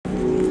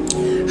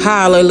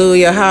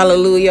Hallelujah,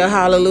 hallelujah,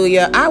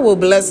 hallelujah. I will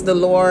bless the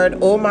Lord,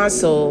 O my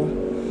soul,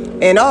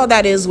 and all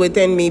that is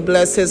within me,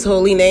 bless his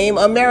holy name.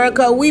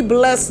 America, we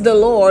bless the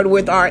Lord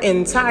with our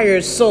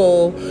entire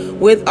soul,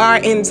 with our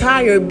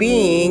entire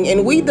being,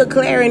 and we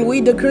declare and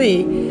we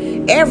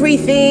decree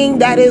everything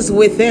that is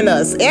within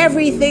us, blesses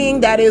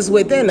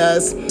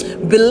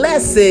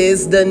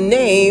the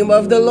name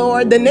of the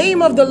Lord. The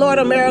name of the Lord,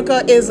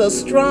 America, is a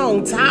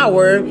strong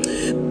tower.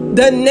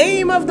 The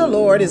name of the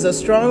Lord is a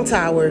strong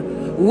tower.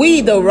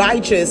 We, the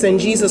righteous, in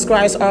Jesus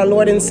Christ, our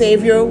Lord and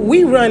Savior,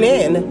 we run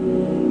in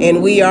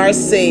and we are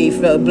safe.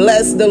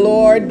 Bless the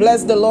Lord.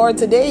 Bless the Lord.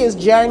 Today is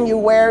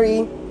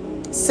January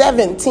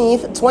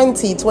 17th,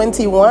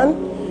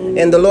 2021.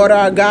 And the Lord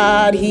our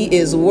God, he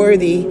is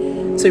worthy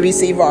to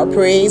receive our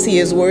praise. He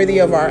is worthy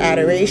of our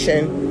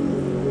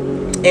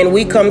adoration. And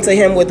we come to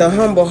him with a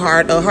humble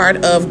heart, a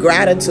heart of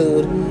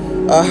gratitude,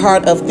 a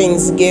heart of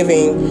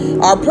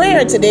thanksgiving. Our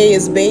prayer today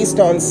is based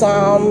on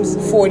Psalms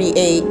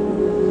 48.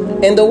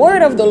 And the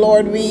word of the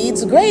Lord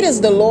reads, "Great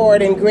is the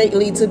Lord and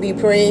greatly to be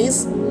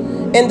praised.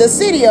 In the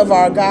city of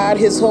our God,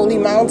 his holy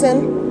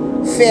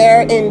mountain,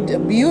 fair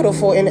and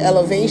beautiful in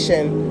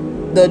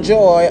elevation. The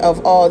joy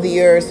of all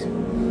the earth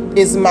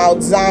is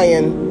Mount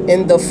Zion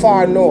in the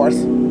far north,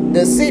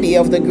 the city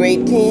of the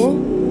great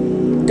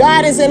King.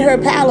 God is in her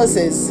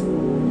palaces.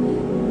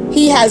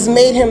 He has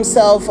made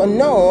himself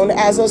known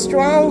as a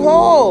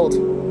stronghold.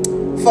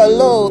 For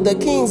lo, the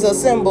kings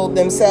assembled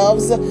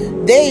themselves.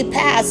 They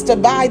passed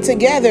by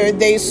together.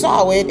 They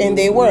saw it and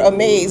they were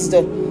amazed.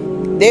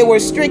 They were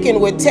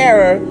stricken with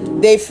terror.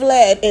 They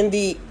fled in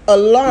the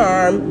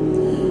alarm.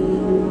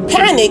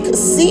 Panic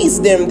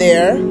seized them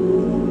there,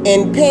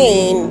 in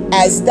pain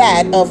as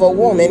that of a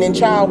woman in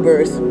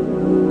childbirth.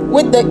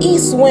 With the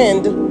east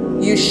wind,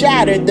 you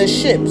shattered the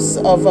ships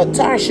of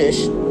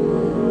Tarshish.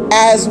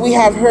 As we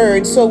have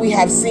heard, so we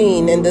have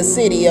seen in the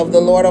city of the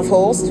Lord of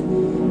hosts,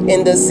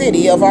 in the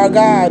city of our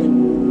God.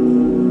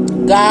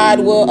 God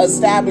will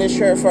establish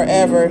her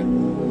forever.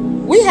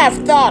 We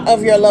have thought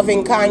of your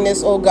loving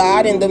kindness, O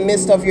God, in the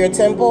midst of your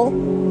temple.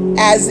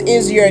 As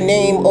is your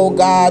name, O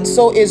God,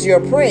 so is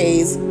your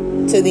praise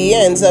to the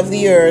ends of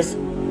the earth.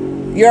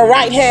 Your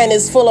right hand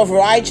is full of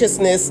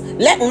righteousness.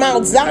 Let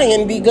Mount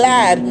Zion be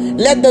glad.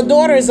 Let the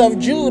daughters of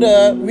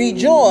Judah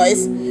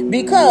rejoice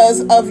because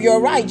of your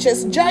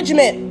righteous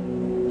judgment.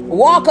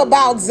 Walk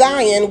about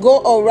Zion, go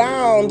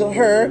around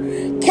her,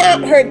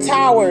 count her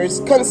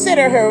towers,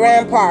 consider her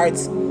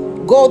ramparts,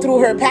 go through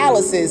her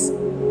palaces,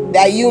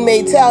 that you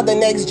may tell the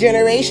next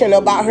generation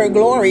about her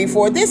glory.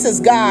 For this is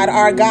God,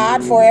 our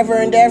God, forever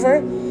and ever,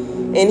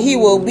 and he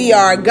will be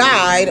our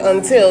guide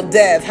until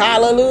death."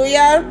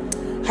 Hallelujah.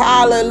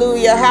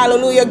 Hallelujah,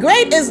 hallelujah.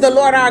 Great is the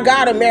Lord our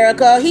God,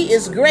 America. He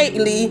is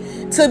greatly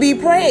to be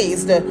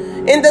praised.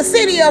 In the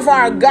city of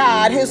our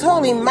God, his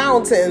holy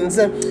mountains,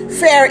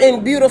 fair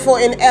and beautiful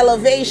in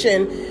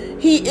elevation,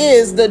 he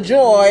is the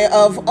joy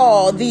of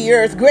all the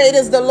earth. Great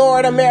is the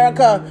Lord,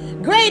 America.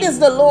 Great is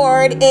the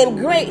Lord, and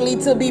greatly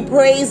to be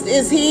praised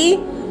is he.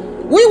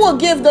 We will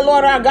give the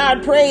Lord our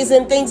God praise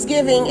and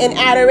thanksgiving and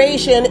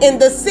adoration in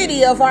the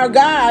city of our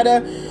God.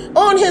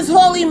 On his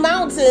holy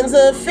mountains,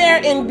 fair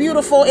and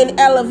beautiful in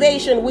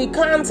elevation, we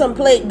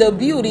contemplate the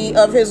beauty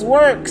of his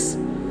works.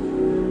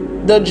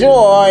 The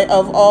joy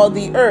of all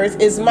the earth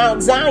is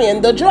Mount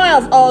Zion. The joy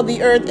of all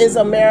the earth is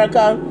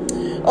America.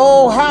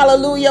 Oh,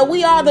 hallelujah.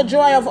 We are the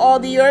joy of all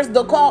the earth.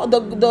 The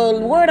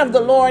word of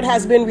the Lord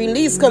has been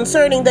released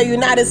concerning the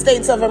United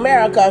States of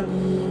America.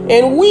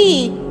 And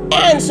we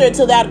answer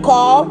to that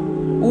call.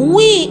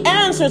 We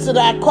answer to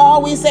that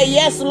call. We say,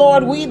 yes,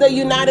 Lord, we, the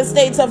United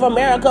States of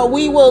America,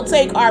 we will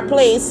take our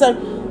place.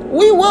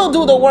 We will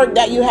do the work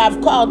that you have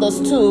called us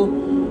to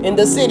in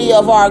the city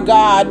of our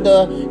God,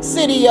 the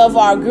city of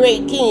our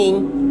great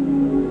King.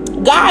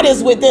 God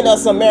is within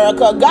us,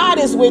 America. God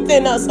is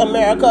within us,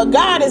 America.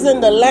 God is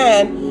in the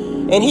land,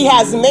 and he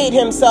has made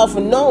himself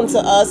known to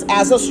us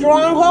as a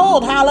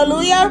stronghold.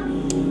 Hallelujah.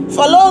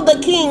 For lo, the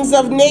kings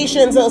of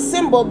nations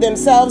assembled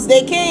themselves.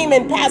 They came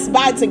and passed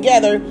by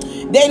together.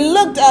 They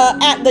looked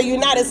at the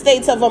United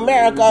States of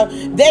America.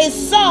 They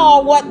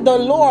saw what the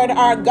Lord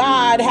our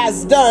God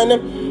has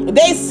done.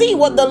 They see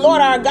what the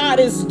Lord our God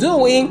is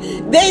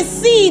doing. They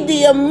see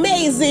the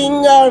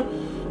amazing love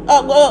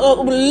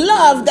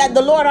that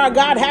the Lord our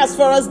God has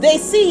for us. They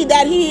see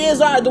that he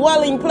is our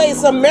dwelling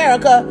place,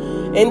 America.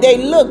 And they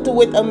looked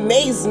with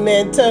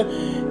amazement.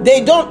 They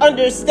don't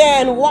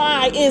understand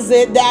why is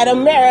it that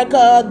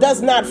America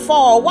does not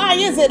fall? Why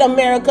is it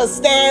America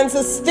stands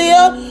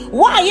still?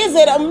 Why is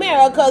it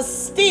America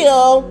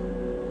still?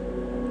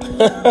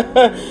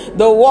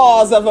 The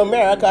walls of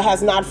America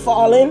has not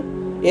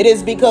fallen. It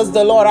is because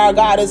the Lord our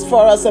God is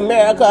for us,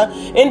 America.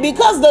 And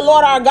because the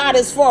Lord our God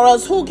is for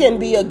us, who can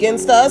be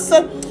against us?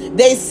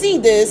 They see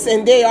this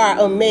and they are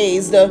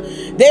amazed.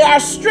 They are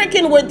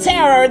stricken with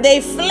terror. They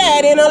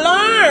fled in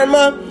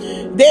alarm.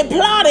 They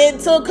plotted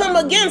to come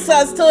against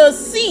us to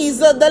seize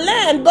the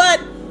land. But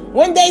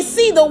when they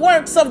see the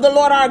works of the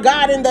Lord our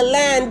God in the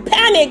land,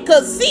 panic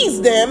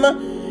seized them.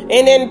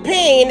 And in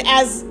pain,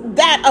 as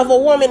that of a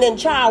woman in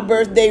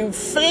childbirth, they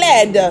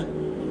fled.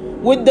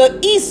 With the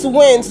east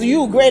winds,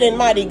 you great and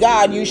mighty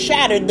God, you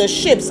shattered the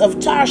ships of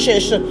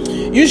Tarshish.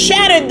 You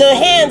shattered the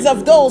hands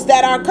of those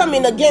that are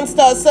coming against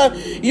us.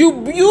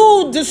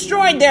 You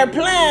destroyed their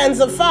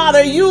plans.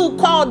 Father, you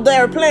called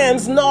their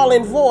plans null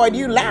and void.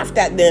 You laughed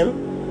at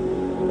them.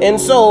 And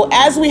so,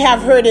 as we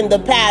have heard in the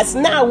past,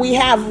 now we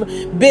have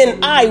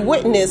been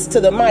eyewitness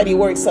to the mighty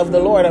works of the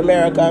Lord,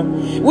 America.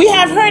 We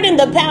have heard in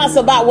the past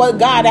about what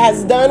God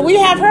has done. We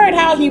have heard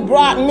how he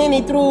brought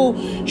many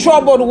through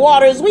troubled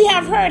waters. We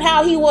have heard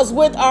how he was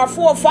with our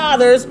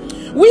forefathers.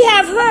 We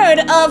have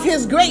heard of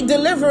his great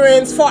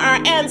deliverance for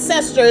our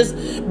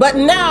ancestors. But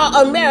now,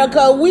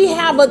 America, we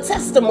have a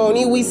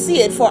testimony. We see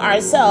it for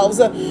ourselves.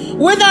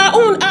 With our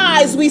own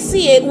eyes, we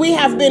see it. We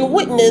have been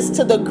witness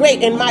to the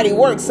great and mighty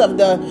works of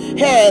the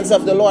hands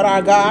of the Lord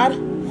our God.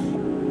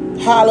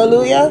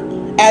 Hallelujah.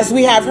 As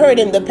we have heard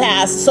in the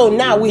past, so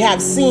now we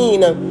have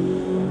seen.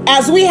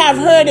 As we have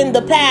heard in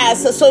the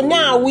past, so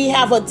now we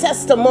have a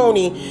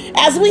testimony.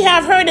 As we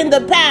have heard in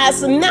the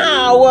past,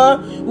 now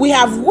we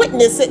have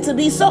witnessed it to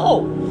be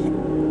so.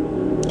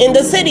 In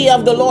the city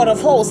of the Lord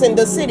of hosts, in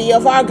the city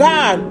of our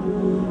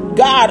God,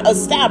 God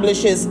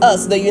establishes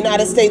us, the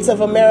United States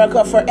of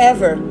America,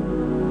 forever.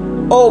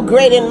 Oh,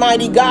 great and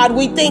mighty God,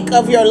 we think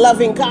of your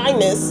loving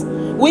kindness.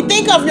 We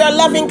think of your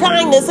loving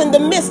kindness in the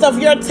midst of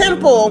your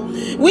temple.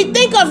 We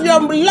think of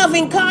your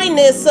loving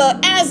kindness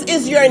as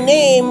is your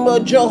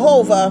name,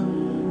 Jehovah.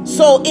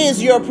 So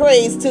is your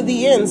praise to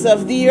the ends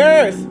of the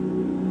earth.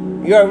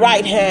 Your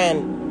right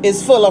hand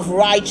is full of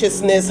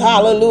righteousness.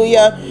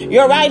 Hallelujah.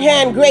 Your right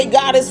hand, great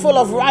God, is full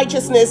of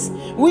righteousness.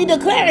 We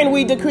declare and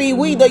we decree,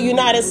 we, the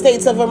United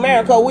States of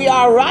America, we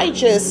are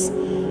righteous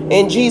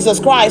in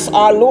Jesus Christ,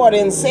 our Lord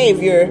and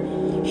Savior.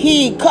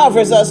 He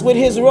covers us with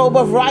his robe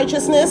of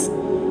righteousness.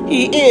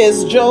 He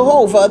is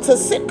Jehovah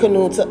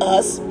Tsidkenu to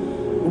us.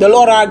 The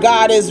Lord our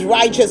God is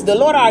righteous. The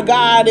Lord our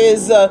God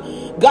is a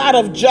God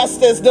of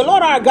justice. The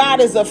Lord our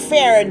God is a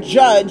fair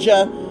judge.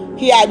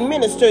 He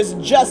administers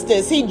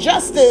justice. He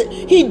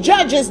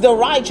judges the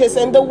righteous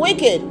and the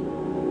wicked.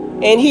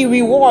 And he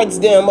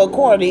rewards them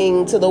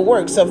according to the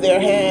works of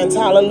their hands.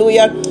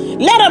 Hallelujah.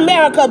 Let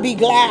America be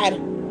glad.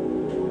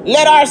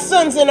 Let our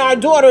sons and our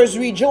daughters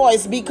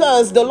rejoice,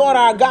 because the Lord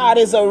our God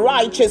is a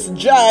righteous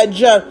judge.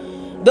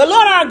 The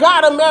Lord our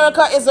God,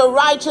 America, is a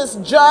righteous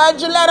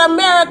judge. Let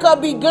America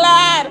be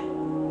glad.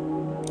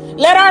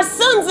 Let our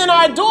sons and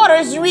our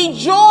daughters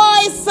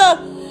rejoice.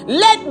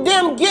 Let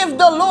them give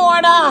the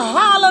Lord a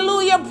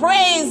hallelujah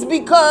praise,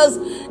 because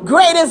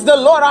great is the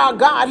Lord our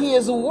God. He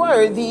is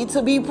worthy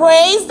to be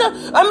praised.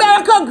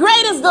 America,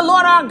 great is the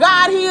Lord our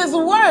God. He is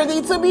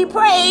worthy to be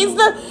praised.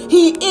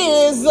 He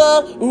is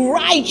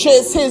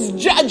righteous. His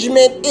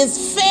judgment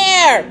is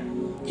fair.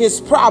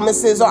 His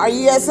promises are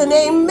yes and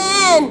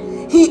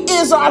amen. He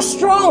is our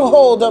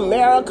stronghold,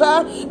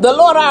 America. The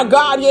Lord our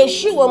God,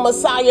 Yeshua,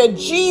 Messiah,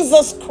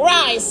 Jesus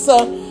Christ.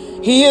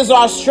 He is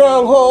our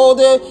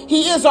stronghold.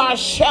 He is our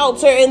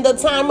shelter in the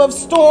time of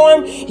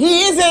storm.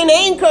 He is an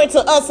anchor to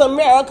us,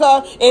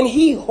 America, and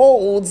he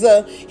holds.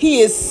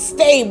 He is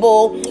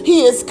stable.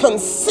 He is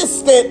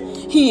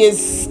consistent. He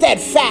is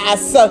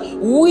steadfast.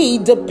 We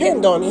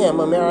depend on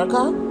him,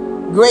 America.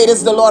 Great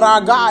is the Lord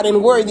our God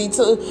and worthy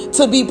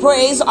to be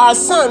praised. Our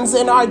sons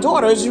and our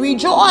daughters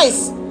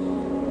rejoice,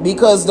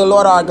 because the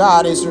Lord our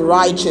God is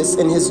righteous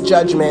in his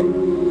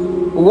judgment.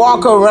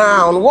 Walk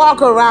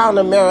around,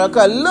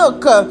 America.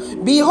 Look,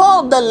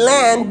 behold the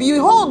land,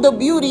 behold the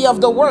beauty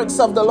of the works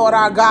of the Lord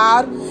our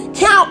God.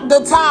 Count the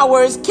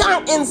towers,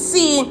 count and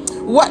see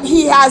what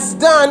he has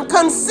done.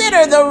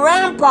 Consider the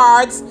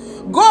ramparts.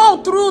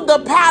 Go through the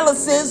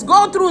palaces,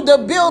 go through the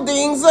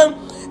buildings.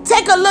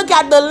 Take a look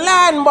at the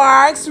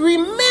landmarks.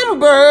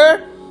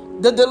 Remember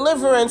the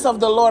deliverance of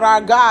the Lord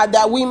our God,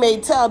 that we may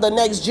tell the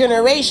next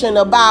generation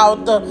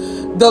about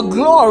the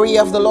glory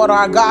of the Lord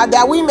our God,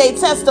 that we may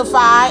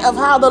testify of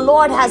how the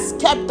Lord has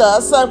kept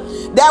us,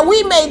 that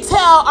we may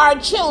tell our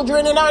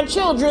children and our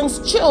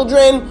children's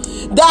children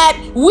that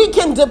we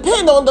can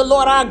depend on the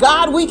Lord our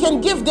God. We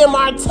can give them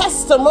our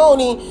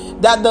testimony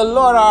that the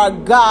Lord our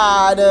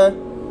God,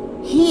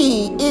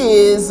 he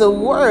is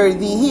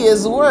worthy. He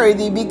is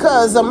worthy,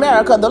 because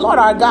America, the Lord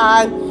our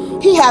God,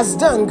 he has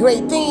done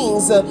great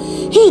things.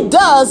 He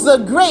does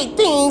great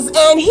things,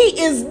 and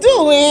he is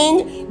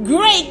doing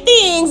great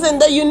things in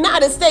the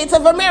United States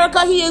of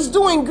America. He is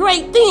doing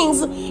great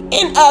things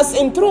in us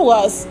and through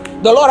us.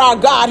 The Lord our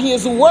God, he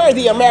is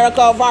worthy,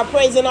 America, of our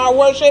praise and our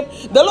worship.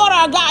 The Lord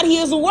our God, he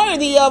is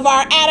worthy of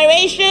our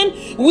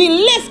adoration. We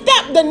lift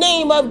up the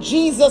name of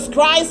Jesus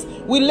Christ.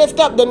 We lift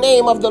up the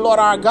name of the Lord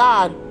our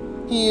God.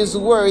 He is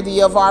worthy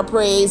of our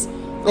praise.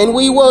 And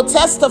we will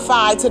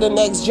testify to the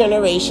next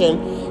generation,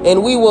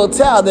 and we will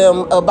tell them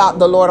about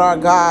the Lord our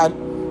God,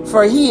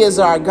 for he is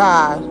our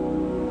God.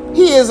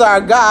 He is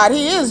our God.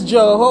 He is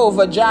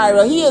Jehovah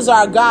Jireh. He is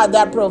our God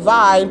that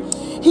provides.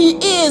 He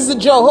is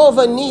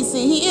Jehovah Nisi.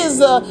 He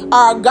is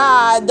our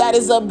God that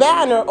is a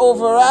banner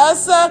over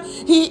us.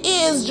 He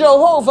is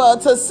Jehovah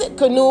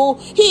Tsidkenu.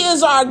 He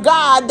is our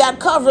God that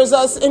covers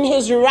us in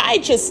his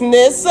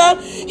righteousness.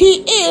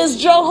 He is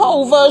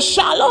Jehovah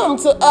Shalom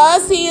to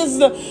us. He is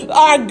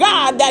our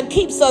God that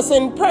keeps us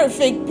in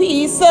perfect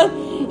peace.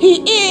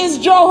 He is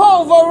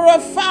Jehovah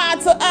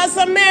Rapha to us,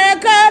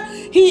 America.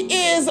 He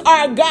is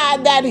our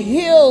God that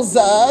heals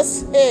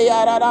us.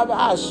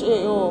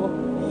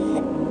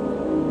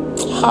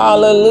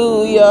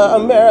 Hallelujah,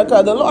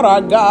 America. The Lord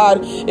our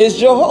God is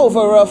Jehovah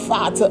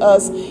Rapha to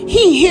us.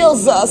 He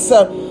heals us.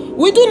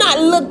 We do not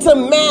look to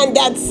man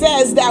that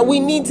says that we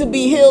need to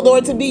be healed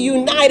or to be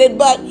united,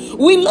 but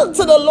we look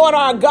to the Lord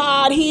our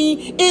God.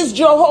 He is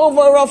Jehovah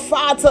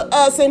Rapha to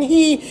us, and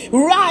he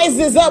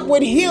rises up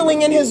with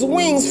healing in his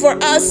wings for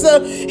us,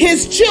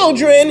 his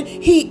children.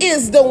 He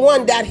is the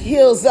one that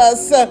heals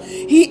us.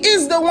 He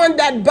is the one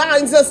that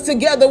binds us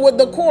together with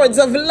the cords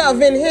of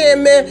love in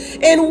him.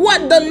 And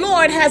what the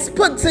Lord has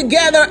put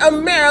together,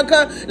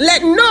 America,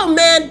 let no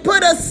man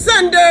put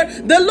asunder.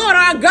 The Lord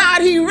our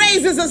God, he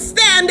raises a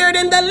standard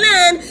in the land,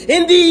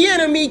 and the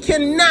enemy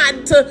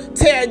cannot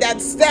tear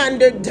that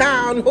standard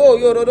down.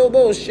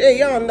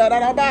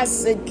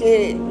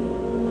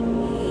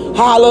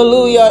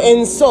 Hallelujah.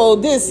 And so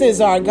this is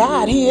our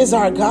God. He is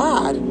our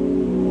God.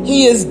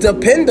 He is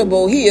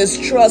dependable. He is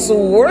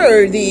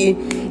trustworthy.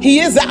 He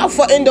is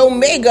Alpha and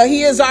Omega.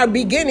 He is our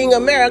beginning,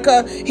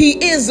 America.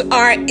 He is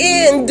our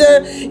end.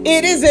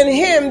 It is in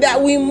him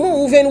that we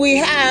move and we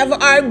have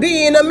our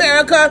being,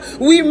 America.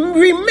 We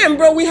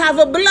remember we have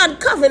a blood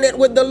covenant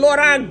with the Lord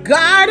our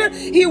God.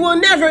 He will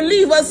never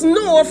leave us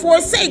nor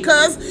forsake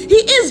us. He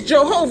is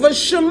Jehovah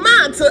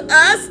Shammah to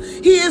us.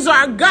 He is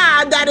our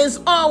God that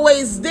is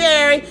always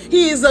there.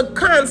 He is a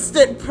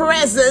constant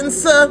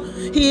presence.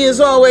 He is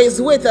always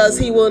with us.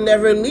 He will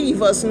never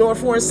leave us nor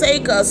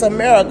forsake us,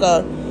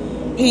 America.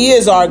 He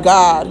is our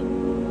God.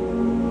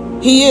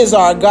 He is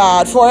our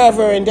God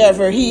forever and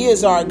ever. He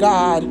is our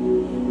God.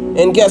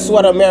 And guess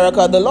what,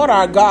 America? The Lord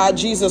our God,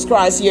 Jesus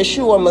Christ,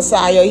 Yeshua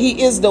Messiah,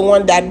 he is the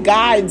one that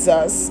guides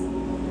us.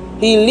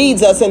 He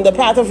leads us in the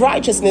path of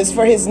righteousness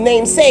for his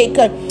name's sake.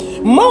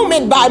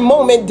 Moment by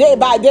moment, day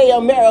by day,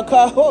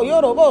 America. The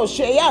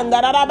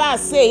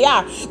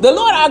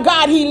Lord our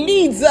God, he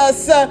leads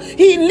us.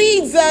 He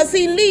leads us.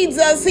 He leads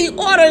us. He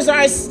orders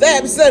our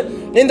steps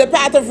in the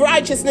path of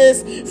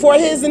righteousness for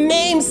his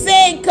name's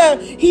sake.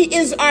 He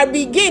is our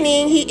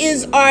beginning. He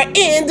is our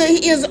end.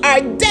 He is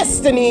our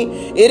destiny.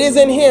 It is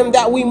in him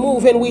that we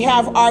move and we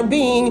have our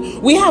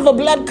being. We have a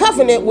blood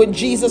covenant with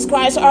Jesus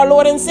Christ, our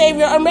Lord and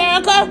Savior,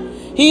 America.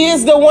 He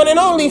is the one and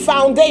only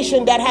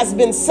foundation that has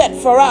been set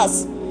for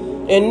us.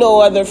 And no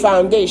other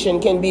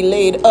foundation can be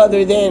laid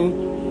other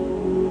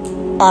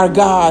than our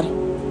God,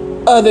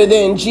 other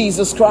than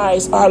Jesus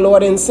Christ, our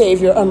Lord and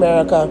Savior,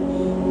 America.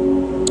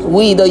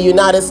 We, the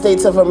United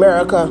States of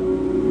America,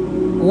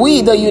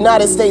 we, the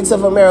United States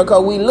of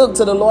America, we look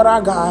to the Lord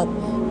our God.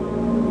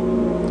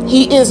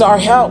 He is our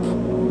help.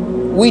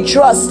 We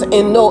trust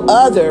in no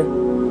other.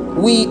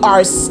 We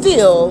are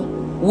still,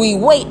 we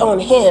wait on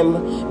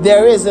him.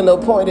 There is an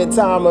appointed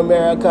time,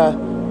 America.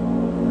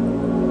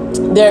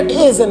 There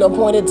is an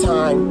appointed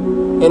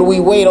time, and we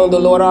wait on the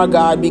Lord our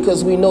God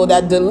because we know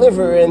that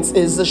deliverance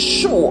is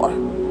assured.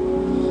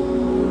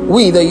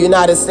 We, the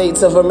United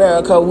States of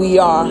America, we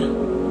are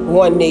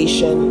one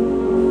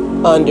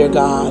nation under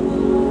God.